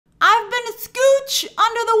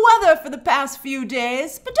under the weather for the past few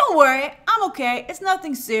days, but don't worry, I'm okay. It's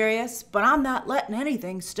nothing serious, but I'm not letting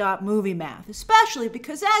anything stop movie math, especially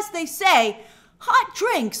because, as they say, hot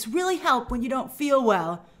drinks really help when you don't feel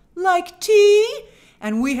well, like tea.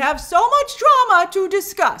 And we have so much drama to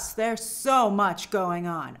discuss. There's so much going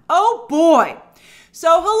on. Oh boy.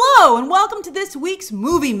 So hello and welcome to this week's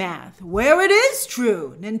Movie Math, where it is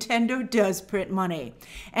true, Nintendo does print money.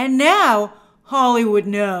 And now, Hollywood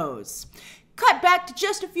knows. Cut back to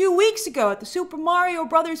just a few weeks ago at the Super Mario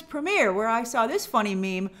Bros. Premiere, where I saw this funny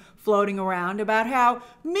meme floating around about how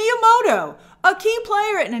Miyamoto, a key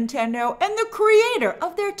player at Nintendo and the creator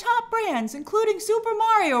of their top brands, including Super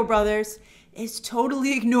Mario Bros., is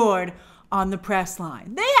totally ignored on the press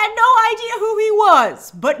line. They had no idea who he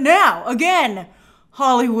was, but now, again,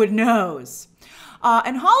 Hollywood knows.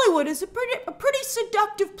 And Hollywood is a pretty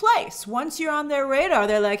seductive place. Once you're on their radar,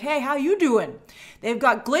 they're like, hey, how you doing? They've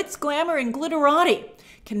got glitz, glamour, and glitterati.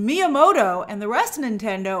 Can Miyamoto and the rest of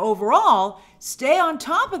Nintendo overall stay on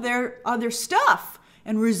top of their other stuff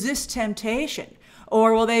and resist temptation?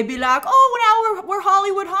 Or will they be like, oh, now we're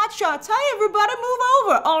Hollywood hotshots. Hi, everybody, move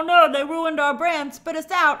over. Oh, no, they ruined our brand. Spit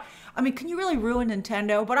us out. I mean, can you really ruin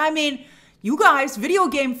Nintendo? But I mean, you guys, video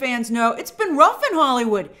game fans know it's been rough in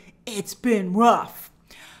Hollywood. It's been rough.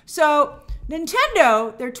 So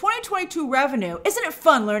Nintendo, their 2022 revenue, isn't it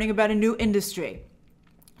fun learning about a new industry?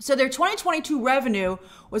 So their 2022 revenue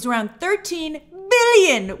was around 13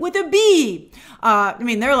 billion with a B. I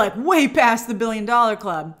mean, they're like way past the $1 billion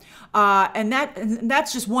club. And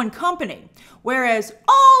that's just one company. Whereas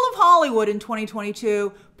all of Hollywood in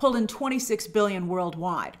 2022 pulled in 26 billion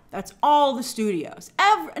worldwide. That's all the studios.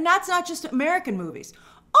 And that's not just American movies.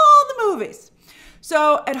 All the movies.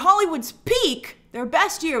 So at Hollywood's peak, their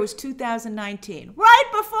best year was 2019, right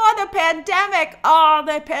before the pandemic. Oh,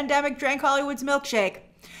 the pandemic drank Hollywood's milkshake.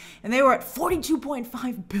 And they were at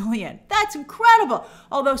 42.5 billion. That's incredible.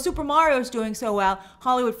 Although Super Mario's doing so well,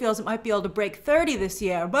 Hollywood feels it might be able to break 30 this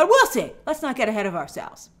year, but we'll see. Let's not get ahead of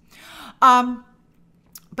ourselves.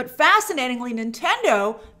 But fascinatingly,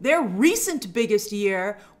 Nintendo, their recent biggest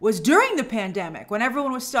year was during the pandemic when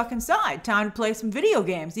everyone was stuck inside. Time to play some video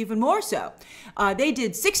games, even more so. They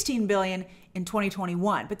did 16 billion in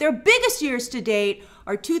 2021. But their biggest years to date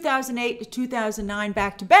are 2008 to 2009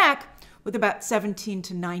 back to back, with about 17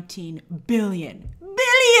 to 19 billion.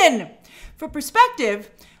 For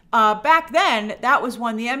perspective, back then, that was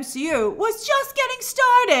when the MCU was just getting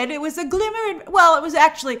started. It was a glimmer, well, it was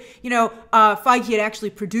actually, Feige had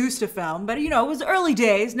actually produced a film, but, it was early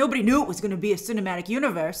days. Nobody knew it was going to be a cinematic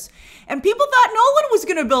universe. And people thought Nolan was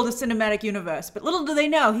going to build a cinematic universe, but little do they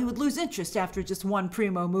know, he would lose interest after just one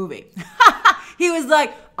primo movie. He was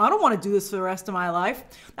like, I don't want to do this for the rest of my life.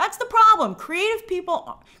 That's the problem.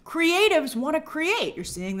 Creatives want to create. You're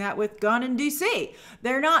seeing that with Gunn and DC.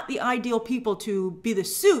 They're not the ideal people to be the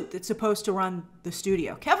suit that's supposed to run the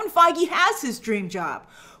studio. Kevin Feige has his dream job.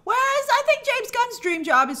 Whereas I think James Gunn's dream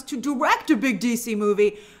job is to direct a big DC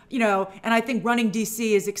movie, and I think running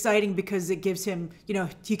DC is exciting because it gives him,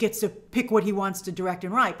 he gets to pick what he wants to direct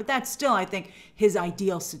and write. But that's still, I think, his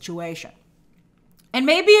ideal situation. And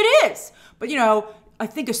maybe it is, but I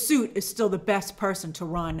think a suit is still the best person to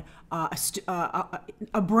run a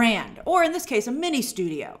brand, or in this case, a mini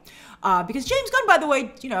studio. Because James Gunn, by the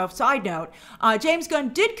way, side note, James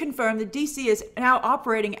Gunn did confirm that DC is now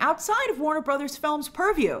operating outside of Warner Brothers Films'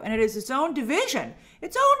 purview, and it is its own division.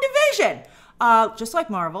 Just like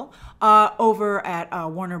Marvel, over at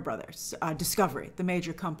Warner Brothers Discovery, the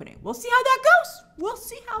major company. We'll see how that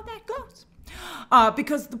goes.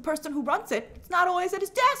 Because the person who runs it, it's not always at his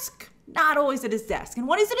desk. And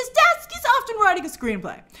when he's at his desk, he's often writing a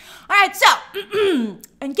screenplay. All right, so,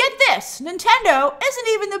 and get this, Nintendo isn't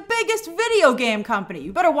even the biggest video game company.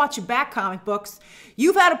 You better watch your back, comic books.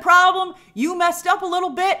 You've had a problem, you messed up a little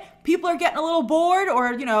bit, people are getting a little bored,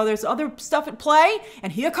 or, there's other stuff at play,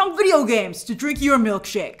 and here come video games to drink your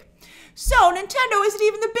milkshake. So Nintendo isn't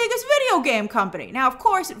even the biggest video game company. Now, of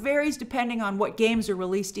course, it varies depending on what games are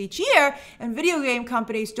released each year, and video game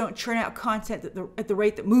companies don't churn out content at the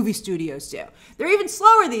rate that movie studios do. They're even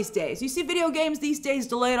slower these days. You see video games these days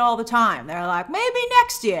delayed all the time. They're like, maybe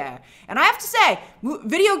next year. And I have to say,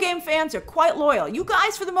 video game fans are quite loyal. You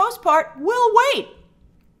guys, for the most part, will wait.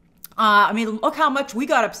 Look how much we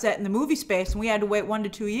got upset in the movie space and we had to wait 1 to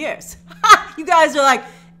 2 years. You guys are like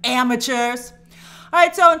amateurs. All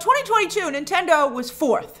right, so in 2022, Nintendo was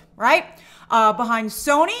fourth, right? Behind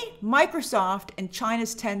Sony, Microsoft, and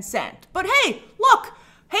China's Tencent. But hey, look,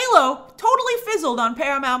 Halo totally fizzled on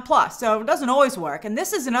Paramount Plus, so it doesn't always work. And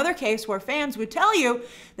this is another case where fans would tell you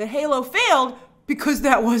that Halo failed because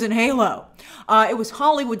that wasn't Halo. It was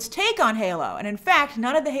Hollywood's take on Halo. And in fact,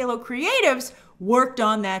 none of the Halo creatives worked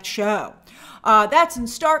on that show. That's in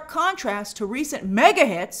stark contrast to recent mega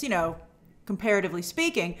hits, comparatively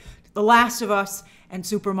speaking, The Last of Us and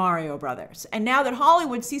Super Mario Brothers. And now that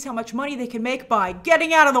Hollywood sees how much money they can make by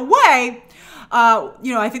getting out of the way,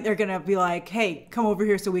 I think they're going to be like, hey, come over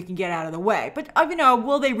here so we can get out of the way. But,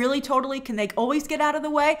 will they really totally? Can they always get out of the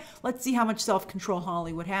way? Let's see how much self-control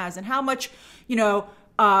Hollywood has and how much,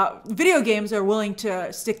 video games are willing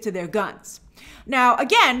to stick to their guns. Now,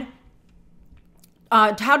 again,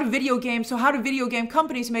 how do video game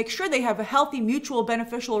companies make sure they have a healthy, mutual,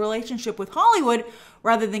 beneficial relationship with Hollywood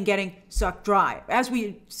rather than getting sucked dry? As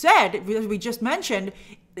we said, as we just mentioned,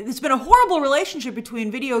 it's been a horrible relationship between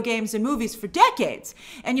video games and movies for decades.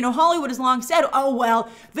 And, Hollywood has long said, oh, well,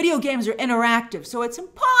 video games are interactive, so it's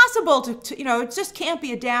impossible to it just can't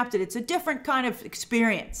be adapted. It's a different kind of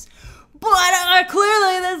experience. But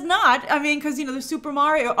clearly there's not. Because, the Super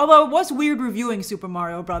Mario, although it was weird reviewing Super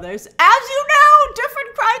Mario Brothers, as you know,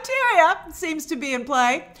 different criteria seems to be in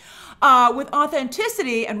play. With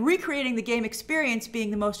authenticity and recreating the game experience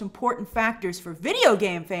being the most important factors for video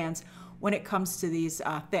game fans when it comes to these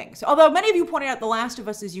things. Although many of you pointed out The Last of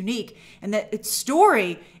Us is unique and that its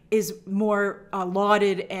story is more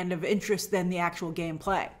lauded and of interest than the actual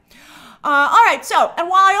gameplay. All right, and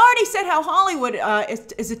while I already said how Hollywood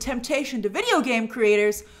is a temptation to video game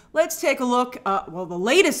creators, let's take a look, the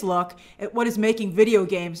latest look at what is making video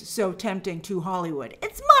games so tempting to Hollywood.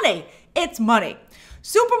 It's money. It's money.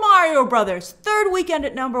 Super Mario Brothers, third weekend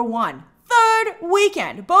at #1. Third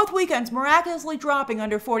weekend. Both weekends miraculously dropping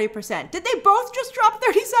under 40%. Did they both just drop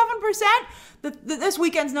 37%? This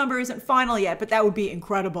weekend's number isn't final yet, but that would be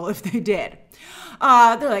incredible if they did.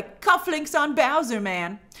 They're like cufflinks on Bowser,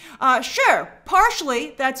 man. Sure,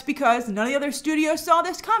 partially that's because none of the other studios saw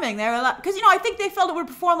this coming. Because, I think they felt it would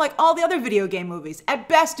perform like all the other video game movies. At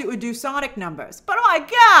best, it would do Sonic numbers. But oh my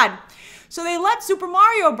God! So they let Super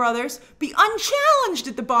Mario Brothers be unchallenged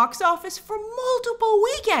at the box office for multiple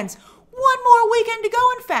weekends. One more weekend to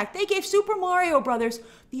go, in fact. They gave Super Mario Brothers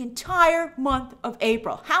the entire month of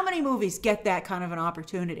April. How many movies get that kind of an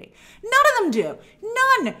opportunity? None of them do.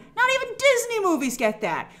 None. Not even Disney movies get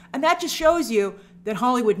that. And that just shows you that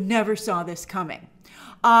Hollywood never saw this coming.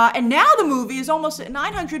 And now the movie is almost at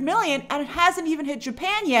 $900 million, and it hasn't even hit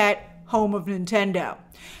Japan yet, home of Nintendo.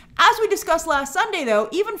 As we discussed last Sunday, though,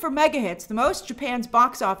 even for mega hits, the most Japan's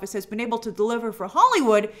box office has been able to deliver for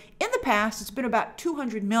Hollywood in the past, it's been about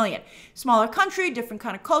 $200 million. Smaller country, different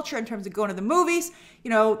kind of culture in terms of going to the movies.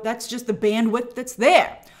 That's just the bandwidth that's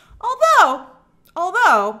there.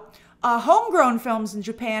 Although homegrown films in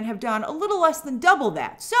Japan have done a little less than double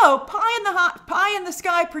that. So pie in the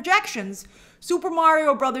sky projections, Super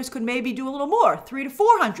Mario Brothers could maybe do a little more, 300 to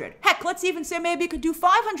 400. Heck, let's even say maybe it could do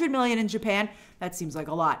 500 million in Japan. That seems like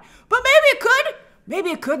a lot. But maybe it could. Maybe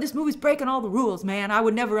it could. This movie's breaking all the rules, man. I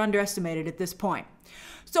would never underestimate it at this point.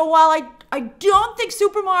 So while I don't think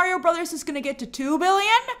Super Mario Brothers is going to get to 2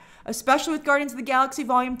 billion, especially with Guardians of the Galaxy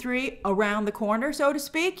Volume 3 around the corner, so to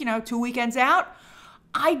speak, 2 weekends out,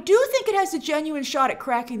 I do think it has a genuine shot at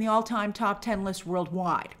cracking the all-time top 10 list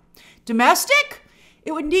worldwide. Domestic?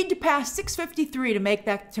 It would need to pass 653 to make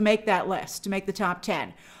that list, to make the top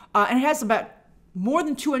 10. And it has about more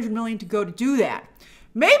than 200 million to go to do that.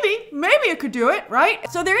 Maybe it could do it,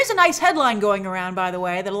 right? So there is a nice headline going around, by the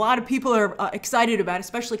way, that a lot of people are excited about,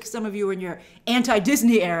 especially because some of you are in your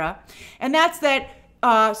anti-Disney era. And that's that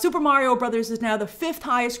Super Mario Brothers is now the 5th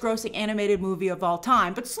highest grossing animated movie of all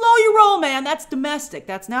time. But slow your roll, man. That's domestic.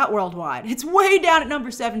 That's not worldwide. It's way down at number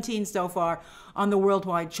 17 so far on the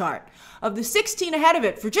worldwide chart. Of the 16 ahead of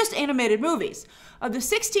it for just animated movies, of the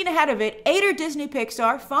 16 ahead of it, 8 are Disney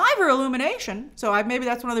Pixar, 5 are Illumination. So maybe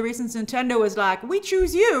that's one of the reasons Nintendo was like, we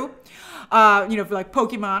choose you, for like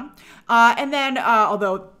Pokemon. And then,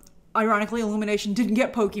 although ironically, Illumination didn't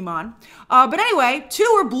get Pokemon. But anyway, 2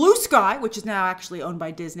 are Blue Sky, which is now actually owned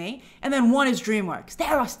by Disney. And then 1 is DreamWorks.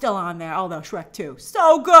 They're still on there, although Shrek 2.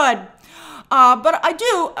 So good. But I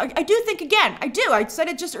do think, again, I said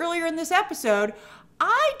it just earlier in this episode,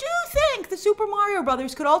 I do think the Super Mario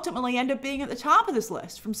Brothers could ultimately end up being at the top of this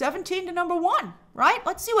list, from 17 to number 1, right?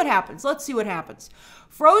 Let's see what happens.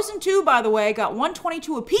 Frozen 2, by the way, got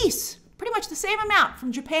 122 apiece, pretty much the same amount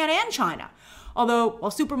from Japan and China. Although, while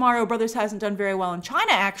Super Mario Brothers hasn't done very well in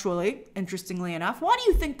China, actually, interestingly enough, why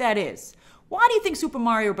do you think that is? Why do you think Super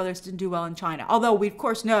Mario Brothers didn't do well in China? Although we, of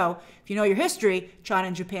course, know, if you know your history, China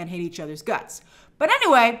and Japan hate each other's guts. But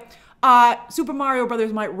anyway, Super Mario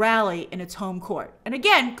Brothers might rally in its home court. And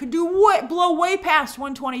again, could blow way past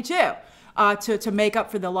 122 to make up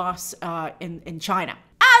for the loss in China.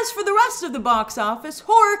 As for the rest of the box office,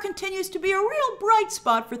 horror continues to be a real bright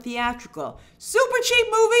spot for theatrical. Super cheap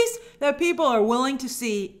movies that people are willing to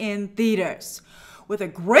see in theaters. With a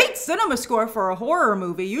great cinema score for a horror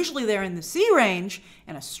movie, usually they're in the C range,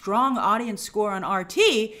 and a strong audience score on RT,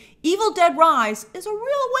 Evil Dead Rise is a real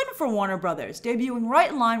win for Warner Brothers, debuting right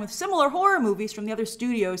in line with similar horror movies from the other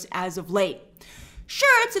studios as of late.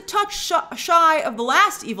 Sure, it's a touch shy of the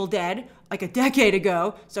last Evil Dead, like a decade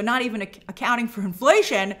ago, so not even accounting for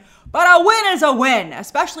inflation, but a win is a win,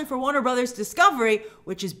 especially for Warner Brothers Discovery,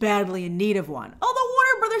 which is badly in need of one. Although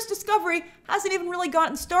Warner Brothers Discovery hasn't even really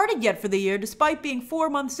gotten started yet for the year, despite being 4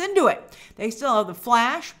 months into it. They still have The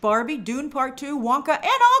Flash, Barbie, Dune Part 2, Wonka,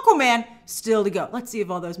 and Aquaman still to go. Let's see if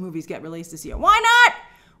all those movies get released this year. Why not?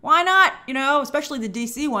 Why not? You know, especially the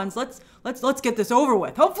DC ones. Let's get this over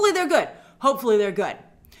with. Hopefully they're good. Hopefully they're good.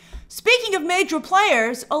 Speaking of major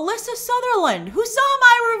players, Alyssa Sutherland, who saw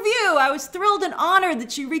my review. I was thrilled and honored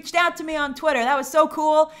that she reached out to me on Twitter. That was so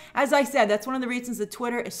cool. As I said, that's one of the reasons that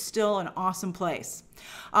Twitter is still an awesome place.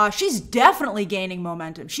 She's definitely gaining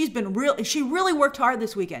momentum. She really worked hard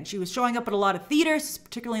this weekend. She was showing up at a lot of theaters,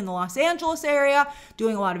 particularly in the Los Angeles area,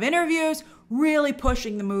 doing a lot of interviews, really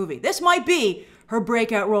pushing the movie. This might be her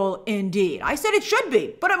breakout role indeed. I said it should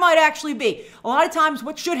be, but it might actually be. A lot of times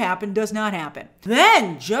what should happen does not happen.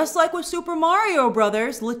 Then, just like with Super Mario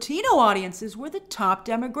Brothers, Latino audiences were the top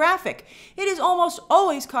demographic. It is almost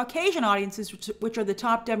always Caucasian audiences which are the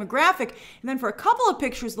top demographic, and then for a couple of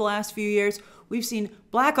pictures the last few years, we've seen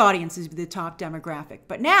Black audiences be the top demographic.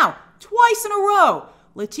 But now, twice in a row,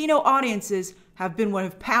 Latino audiences have been what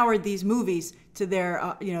have powered these movies to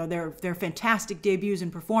their fantastic debuts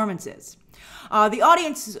and performances. The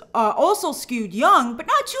audience is also skewed young, but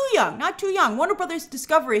not too young. Warner Brothers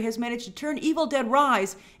Discovery has managed to turn Evil Dead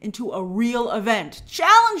Rise into a real event,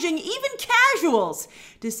 challenging even casuals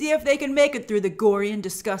to see if they can make it through the gory and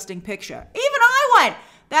disgusting picture. Even I went.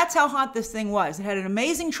 That's how hot this thing was. It had an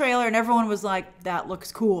amazing trailer and everyone was like, that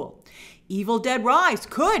looks cool. Evil Dead Rise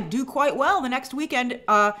could do quite well the next weekend.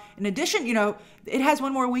 In addition, it has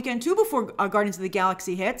one more weekend too before Guardians of the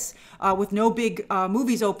Galaxy hits, with no big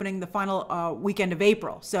movies opening the final weekend of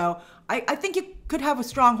April. So I think it could have a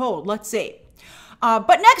strong hold. Let's see.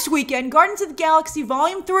 But next weekend, Guardians of the Galaxy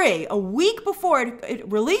Volume 3, a week before it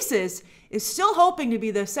releases, is still hoping to be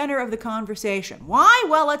the center of the conversation. Why?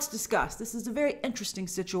 Well, let's discuss. This is a very interesting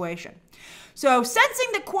situation. So, sensing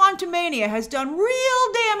that Quantumania has done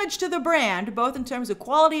real damage to the brand, both in terms of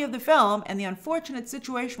quality of the film and the unfortunate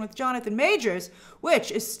situation with Jonathan Majors,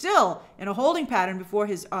 which is still in a holding pattern before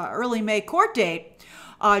his early May court date,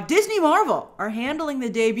 Disney Marvel are handling the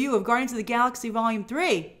debut of Guardians of the Galaxy Volume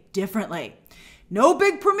 3 differently. No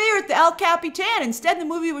big premiere at the El Capitan. Instead, the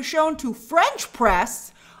movie was shown to French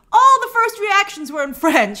press. All the first reactions were in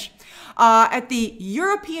French at the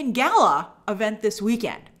European Gala event this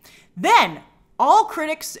weekend. Then, all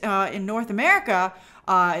critics in North America,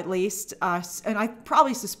 at least, and I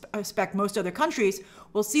probably suspect most other countries,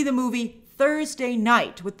 will see the movie Thursday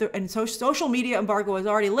night. And social media embargo is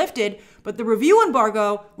already lifted, but the review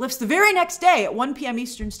embargo lifts the very next day at 1 p.m.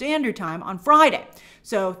 Eastern Standard Time on Friday.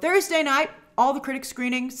 So Thursday night, all the critic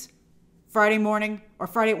screenings, Friday morning or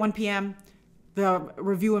Friday at 1 p.m., the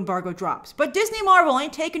review embargo drops. But Disney Marvel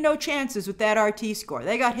ain't taking no chances with that RT score.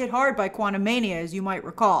 They got hit hard by Quantumania, as you might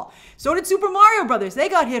recall. So did Super Mario Brothers. They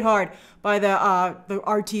got hit hard by the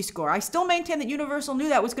RT score. I still maintain that Universal knew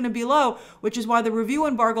that was going to be low, which is why the review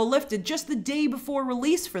embargo lifted just the day before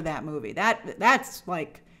release for that movie. That's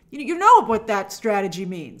like, you know what that strategy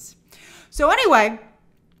means. So anyway,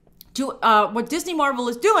 what Disney Marvel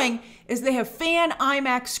is doing is they have fan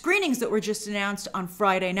IMAX screenings that were just announced on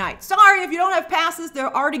Friday night. Sorry, if you don't have passes,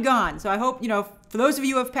 they're already gone. So I hope, for those of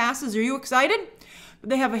you who have passes, are you excited?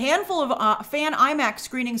 They have a handful of fan IMAX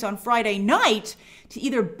screenings on Friday night to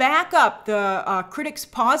either back up the critics'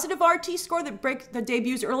 positive RT score that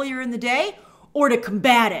debuts earlier in the day, or to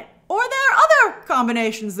combat it. Or there are other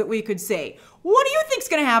combinations that we could see. What do you think is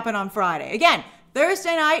going to happen on Friday? Again,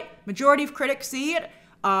 Thursday night, majority of critics see it.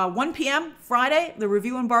 1 p.m. Friday, the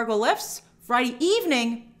review embargo lifts. Friday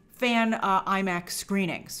evening, fan IMAX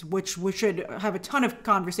screenings, which we should have a ton of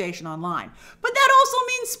conversation online. But that also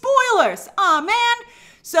means spoilers. Aw, man.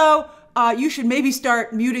 So you should maybe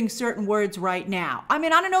start muting certain words right now. I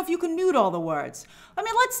don't know if you can mute all the words.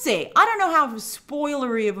 Let's see. I don't know how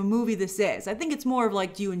spoilery of a movie this is. I think it's more of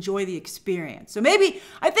like, do you enjoy the experience? So maybe,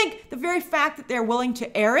 I think the very fact that they're willing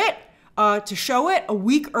to air it, to show it a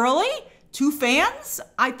week early, to fans,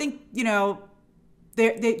 I think,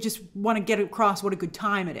 they just want to get across what a good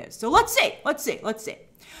time it is. So let's see.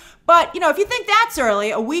 But, if you think that's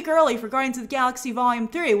early, a week early for Guardians of the Galaxy Volume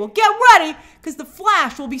 3, well, get ready, because The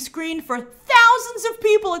Flash will be screened for thousands of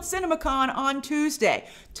people at CinemaCon on Tuesday.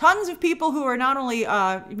 Tons of people who are not only,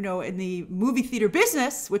 in the movie theater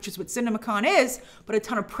business, which is what CinemaCon is, but a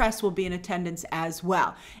ton of press will be in attendance as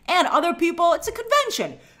well. And other people, it's a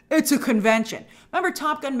convention. It's a convention. Remember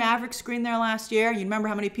Top Gun Maverick screened there last year? You remember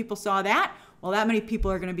how many people saw that? Well, that many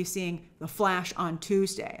people are going to be seeing The Flash on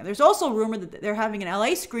Tuesday. And there's also rumor that they're having an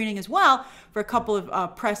LA screening as well for a couple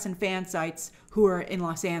of press and fan sites who are in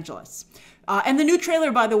Los Angeles. And the new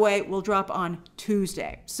trailer, by the way, will drop on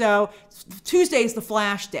Tuesday. So Tuesday is The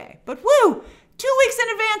Flash Day. But woo! 2 weeks in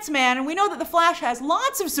advance, man, and we know that The Flash has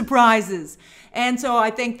lots of surprises. And so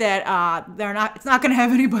I think that it's not going to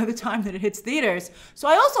have any by the time that it hits theaters. So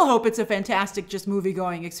I also hope it's a fantastic just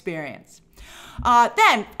movie-going experience.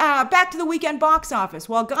 Then, back to the weekend box office.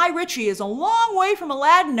 While Guy Ritchie is a long way from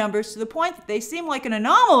Aladdin numbers to the point that they seem like an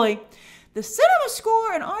anomaly, the Cinema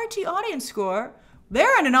Score and RT Audience Score,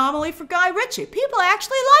 they're an anomaly for Guy Ritchie. People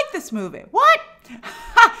actually like this movie. What?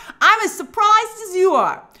 I'm as surprised as you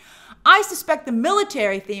are. I suspect the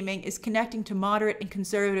military theming is connecting to moderate and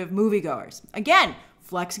conservative moviegoers. Again,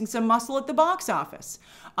 flexing some muscle at the box office.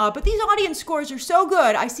 But these audience scores are so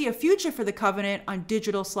good, I see a future for The Covenant on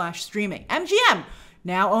digital/streaming. MGM,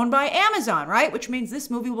 now owned by Amazon, right? Which means this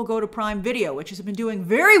movie will go to Prime Video, which has been doing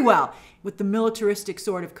very well with the militaristic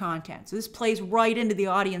sort of content. So this plays right into the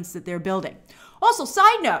audience that they're building. Also,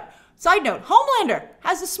 side note, Homelander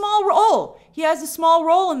has a small role. He has a small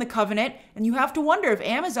role in The Covenant, and you have to wonder if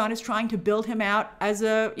Amazon is trying to build him out as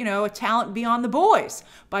a talent beyond the boys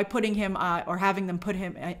by putting him or having them put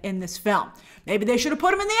him in this film. Maybe they should have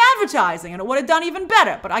put him in the advertising, and it would have done even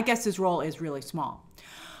better. But I guess his role is really small.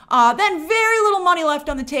 Then very little money left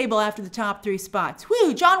on the table after the top 3 spots.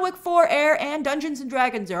 Whew, John Wick 4, Air, and Dungeons &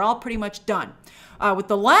 Dragons are all pretty much done. With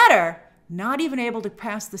the latter not even able to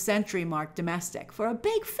pass the century mark domestic for a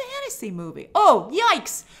big fantasy movie. Oh,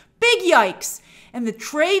 yikes. Big yikes. And the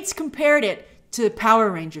trades compared it to Power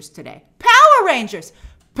Rangers today. Power Rangers!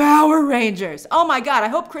 Power Rangers! Oh my God, I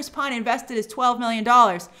hope Chris Pine invested his $12 million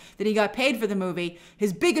that he got paid for the movie,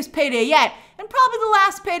 his biggest payday yet, and probably the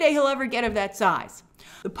last payday he'll ever get of that size.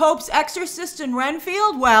 The Pope's Exorcist and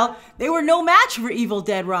Renfield, well, they were no match for Evil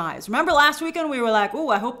Dead Rise. Remember last weekend we were like, ooh,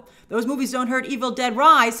 I hope those movies don't hurt Evil Dead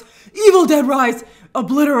Rise. Evil Dead Rise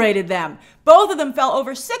obliterated them. Both of them fell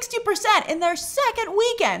over 60% in their second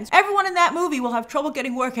weekend. Everyone in that movie will have trouble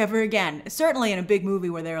getting work ever again, certainly in a big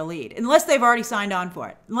movie where they're a lead, unless they've already signed on for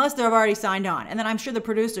it. Unless they've already signed on. And then I'm sure the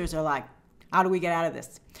producers are like, how do we get out of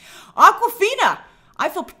this? Awkwafina! I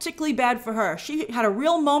feel particularly bad for her. She had a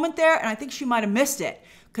real moment there, and I think she might have missed it.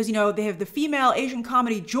 Because, they have the female Asian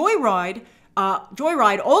comedy Joyride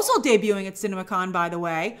also debuting at CinemaCon, by the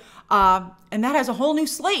way. And that has a whole new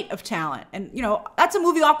slate of talent. And, that's a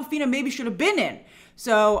movie Awkwafina maybe should have been in.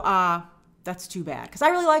 So that's too bad. Because I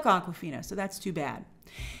really like Awkwafina, so that's too bad.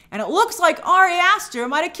 And it looks like Ari Aster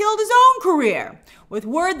might have killed his own career, with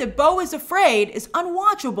word that Beau is Afraid is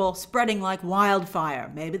unwatchable, spreading like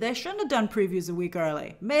wildfire. Maybe they shouldn't have done previews a week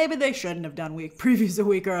early. Maybe they shouldn't have done previews a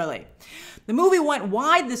week early. The movie went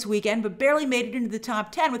wide this weekend, but barely made it into the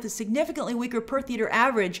top 10 with a significantly weaker per-theater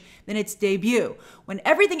average than its debut. When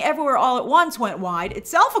Everything Everywhere All at Once went wide,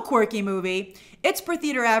 itself a quirky movie, its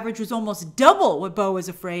per-theater average was almost double what Beau is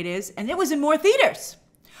Afraid is, and it was in more theaters.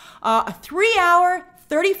 A 3-hour,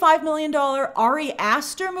 $35 million Ari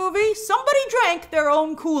Aster movie? Somebody drank their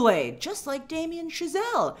own Kool-Aid, just like Damien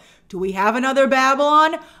Chazelle. Do we have another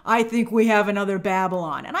Babylon? I think we have another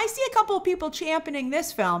Babylon. And I see a couple of people championing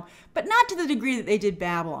this film, but not to the degree that they did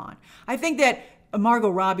Babylon. I think that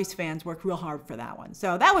Margot Robbie's fans worked real hard for that one.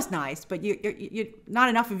 So that was nice, but not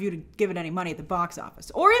enough of you to give it any money at the box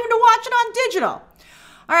office, or even to watch it on digital.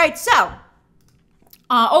 All right, so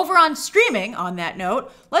over on streaming, on that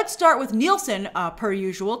note, let's start with Nielsen, per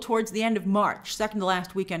usual, towards the end of March, second to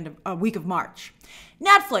last week of March.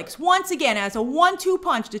 Netflix, once again, has a 1-2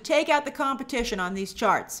 punch to take out the competition on these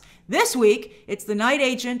charts. This week, it's The Night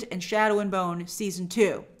Agent and Shadow and Bone Season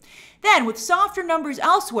 2. Then, with softer numbers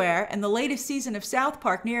elsewhere and the latest season of South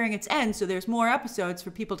Park nearing its end, so there's more episodes for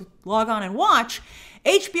people to log on and watch,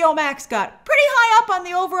 HBO Max got pretty high up on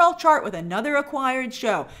the overall chart with another acquired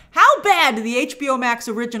show. How bad do the HBO Max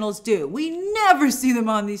originals do? We never see them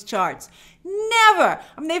on these charts. Never.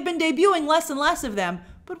 I mean, they've been debuting less and less of them,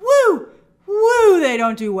 but woo, they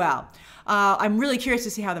don't do well. I'm really curious to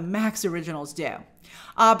see how the Max originals do.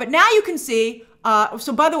 But now you can see,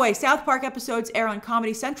 so by the way, South Park episodes air on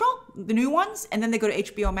Comedy Central, the new ones, and then they go to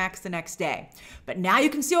HBO Max the next day. But now you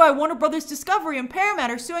can see why Warner Brothers Discovery and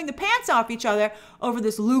Paramount are suing the pants off each other over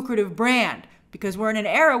this lucrative brand. because we're in an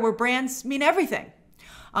era where brands mean everything.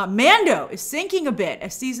 Mando is sinking a bit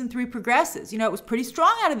as season 3 progresses. You know, it was pretty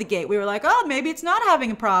strong out of the gate. We were like, oh, maybe it's not having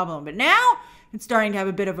a problem. But now it's starting to have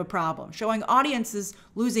a bit of a problem, showing audiences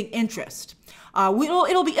losing interest.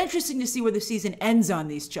 It'll be interesting to see where the season ends on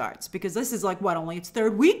these charts, because this is like, only its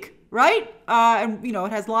 3rd week, right? And, you know,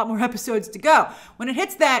 it has a lot more episodes to go. When it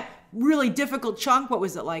hits that really difficult chunk, what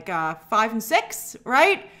was it, like 5 and 6,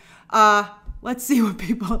 right? Let's see what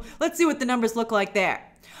the numbers look like there.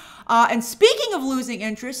 And speaking of losing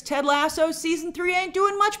interest, Ted Lasso season 3 ain't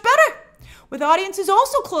doing much better, with audiences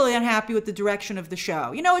also clearly unhappy with the direction of the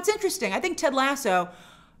show. You know, it's interesting. I think Ted Lasso,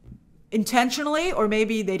 intentionally, or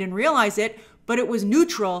maybe they didn't realize it, but it was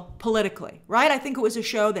neutral politically, right? I think it was a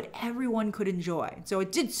show that everyone could enjoy. So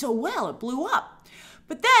it did so well, it blew up.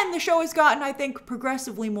 But then the show has gotten, I think,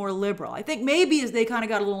 progressively more liberal. I think maybe as they kind of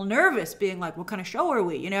got a little nervous, being like, what kind of show are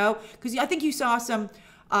we, you know? Because I think you saw some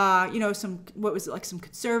some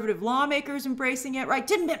conservative lawmakers embracing it, right?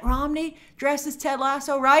 Didn't Mitt Romney dress as Ted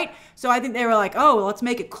Lasso, right? So I think they were like, oh, well, let's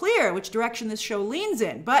make it clear which direction this show leans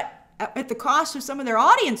in, but at the cost of some of their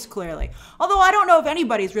audience, clearly. Although I don't know if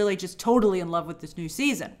anybody's really just totally in love with this new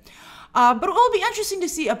season. But it will be interesting to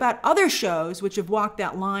see about other shows which have walked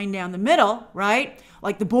that line down the middle, right?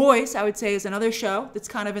 Like The Boys, I would say, is another show that's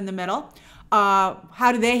kind of in the middle.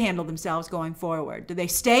 How do they handle themselves going forward? Do they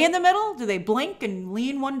stay in the middle? Do they blink and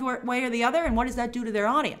lean one way or the other? And what does that do to their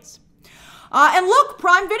audience? And look,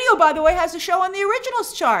 Prime Video, by the way, has a show on the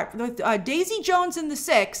originals chart with Daisy Jones and the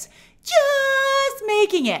Six just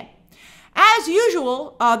making it. As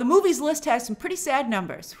usual, the movies list has some pretty sad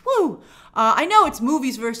numbers. Whew. I know it's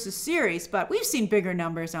movies versus series, but we've seen bigger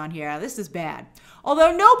numbers on here. This is bad.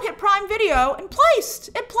 Although no Prime Video, it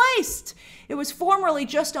placed. It was formerly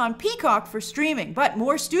just on Peacock for streaming, but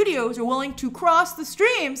more studios are willing to cross the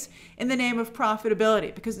streams in the name of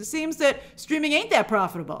profitability, because it seems that streaming ain't that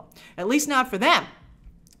profitable, at least not for them.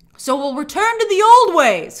 So we'll return to the old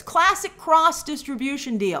ways, classic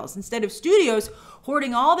cross-distribution deals, instead of studios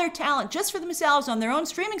hoarding all their talent just for themselves on their own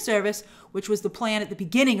streaming service, which was the plan at the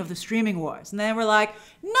beginning of the streaming wars. And then we're like,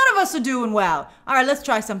 none of us are doing well. All right, let's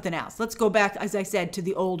try something else. Let's go back, as I said, to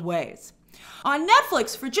the old ways. On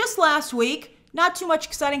Netflix, for just last week, not too much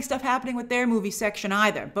exciting stuff happening with their movie section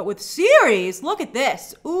either. But with series, look at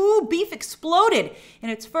this. Ooh, Beef exploded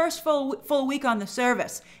in its first full week on the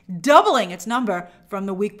service, doubling its number from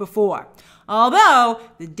the week before. Although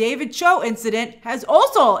the David Cho incident has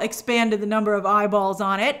also expanded the number of eyeballs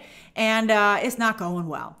on it, and it's not going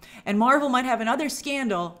well. And Marvel might have another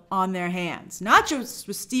scandal on their hands. Not just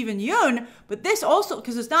with Steven Yeun, but this also,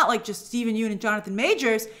 because it's not like just Steven Yeun and Jonathan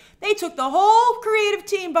Majors. They took the whole creative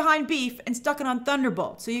team behind Beef and stuck it on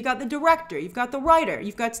Thunderbolt. So you got the director, you've got the writer,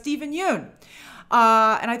 you've got Steven Yeun.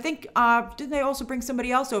 And I think, didn't they also bring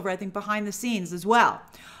somebody else over, I think, behind the scenes as well.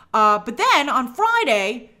 But then on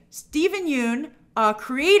Friday, Steven Yeun,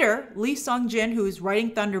 creator Lee Sung-jin, who is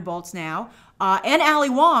writing Thunderbolts now, and Ali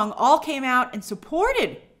Wong all came out and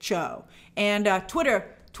supported Cho. And Twitter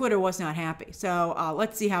was not happy. So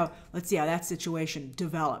let's see how that situation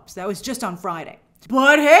develops. That was just on Friday.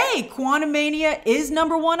 But hey, Quantumania is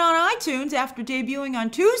 #1 on iTunes after debuting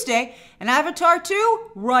on Tuesday, and Avatar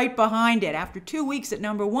 2 right behind it after 2 weeks at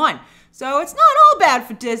 #1. So it's not all bad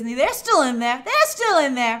for Disney. They're still in there.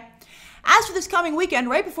 As for this coming weekend,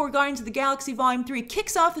 right before Guardians of the Galaxy Volume 3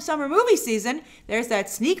 kicks off the summer movie season, there's that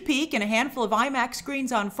sneak peek and a handful of IMAX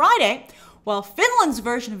screens on Friday, while Finland's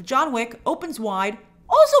version of John Wick opens wide,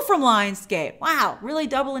 also from Lionsgate. Wow, really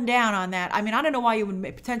doubling down on that. I mean, I don't know why you would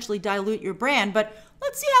potentially dilute your brand, but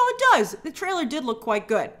let's see how it does. The trailer did look quite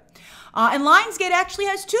good. And Lionsgate actually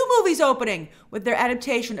has 2 movies opening with their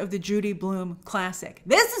adaptation of the Judy Blume classic.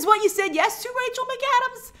 This is what you said yes to, Rachel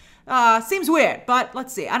McAdams? Seems weird, but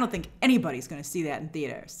let's see. I don't think anybody's going to see that in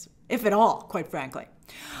theaters, if at all, quite frankly.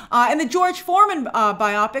 And the George Foreman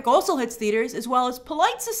biopic also hits theaters, as well as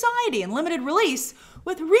Polite Society in limited release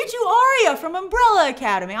with Ritu Arya from Umbrella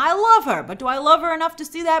Academy. I love her, but do I love her enough to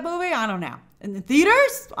see that movie? I don't know. In the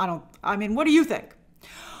theaters? I mean, what do you think?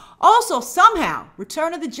 Also, somehow,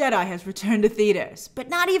 Return of the Jedi has returned to theaters, but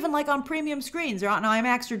not even like on premium screens or on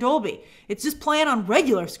IMAX or Dolby. It's just playing on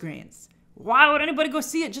regular screens. Why would anybody go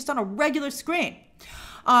see it just on a regular screen?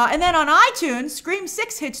 And then on iTunes, Scream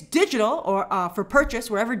 6 hits digital or for purchase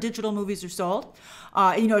wherever digital movies are sold.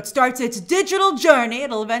 It starts its digital journey.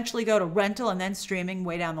 It'll eventually go to rental and then streaming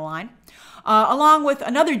way down the line. Along with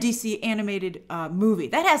another DC animated movie.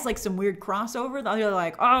 That has like some weird crossover. They're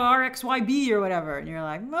like, oh, RXYB or whatever. And you're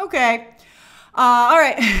like, okay. All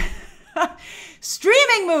right.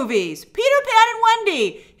 Streaming movies. Peter Pan and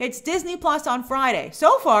Wendy hits Disney Plus on Friday.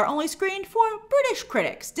 So far, only screened for British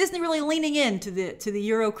critics. Disney really leaning into the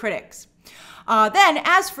Euro critics. Then,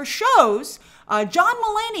 as for shows, John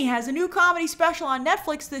Mulaney has a new comedy special on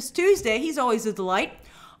Netflix this Tuesday. He's always a delight.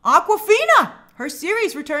 Awkwafina, her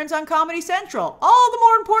series returns on Comedy Central. All the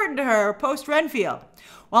more important to her post-Renfield.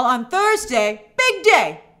 While on Thursday, big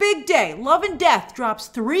day, Love and Death drops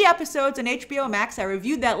 3 episodes on HBO Max. I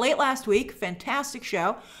reviewed that late last week. Fantastic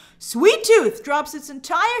show. Sweet Tooth drops its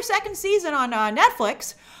entire 2nd season on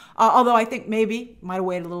Netflix. Although I think maybe might have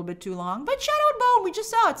waited a little bit too long. But Shadow and Bone, we just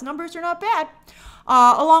saw its numbers are not bad.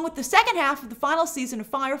 Along with the 2nd half of the final season of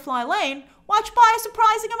Firefly Lane, watched by a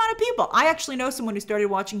surprising amount of people. I actually know someone who started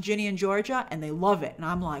watching Ginny and Georgia, and they love it. And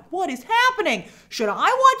I'm like, what is happening? Should I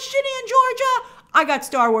watch Ginny and Georgia? I got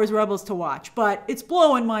Star Wars Rebels to watch, but it's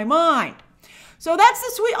blowing my mind. So that's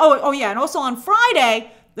the sweet. Oh yeah, and also on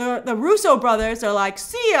Friday, the Russo brothers are like,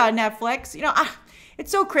 see ya, Netflix.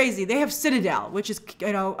 It's so crazy. They have Citadel, which is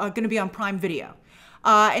going to be on Prime Video.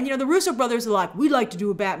 And the Russo brothers are like, we'd like to do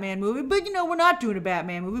a Batman movie, but we're not doing a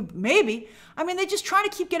Batman movie. Maybe. I mean, they just try to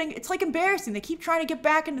keep getting, it's like embarrassing. They keep trying to get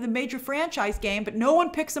back into the major franchise game, but no one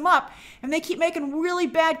picks them up. And they keep making really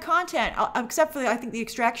bad content, except for, I think, the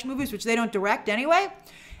Extraction movies, which they don't direct anyway.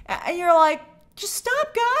 And you're like, just stop,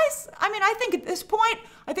 guys. I mean, I think at this point,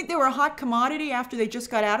 I think they were a hot commodity after they just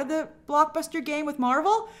got out of the blockbuster game with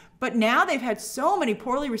Marvel. But now they've had so many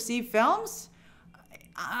poorly received films.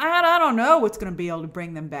 I don't know what's going to be able to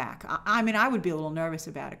bring them back. I mean, I would be a little nervous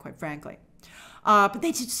about it, quite frankly. But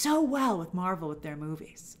they did so well with Marvel with their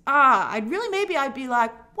movies. I'd be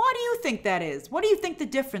like, why do you think that is? What do you think the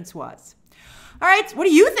difference was? All right, what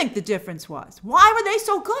do you think the difference was? Why were they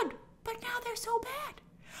so good, but now they're so bad?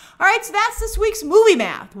 All right, so that's this week's Movie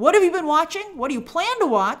Math. What have you been watching? What do you plan to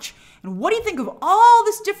watch? And what do you think of all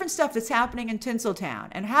this different stuff that's happening in Tinseltown?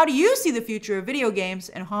 And how do you see the future of video games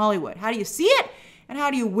in Hollywood? How do you see it? And how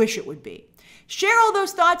do you wish it would be? Share all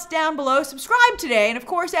those thoughts down below. Subscribe today. And of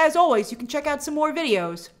course, as always, you can check out some more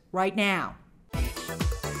videos right now.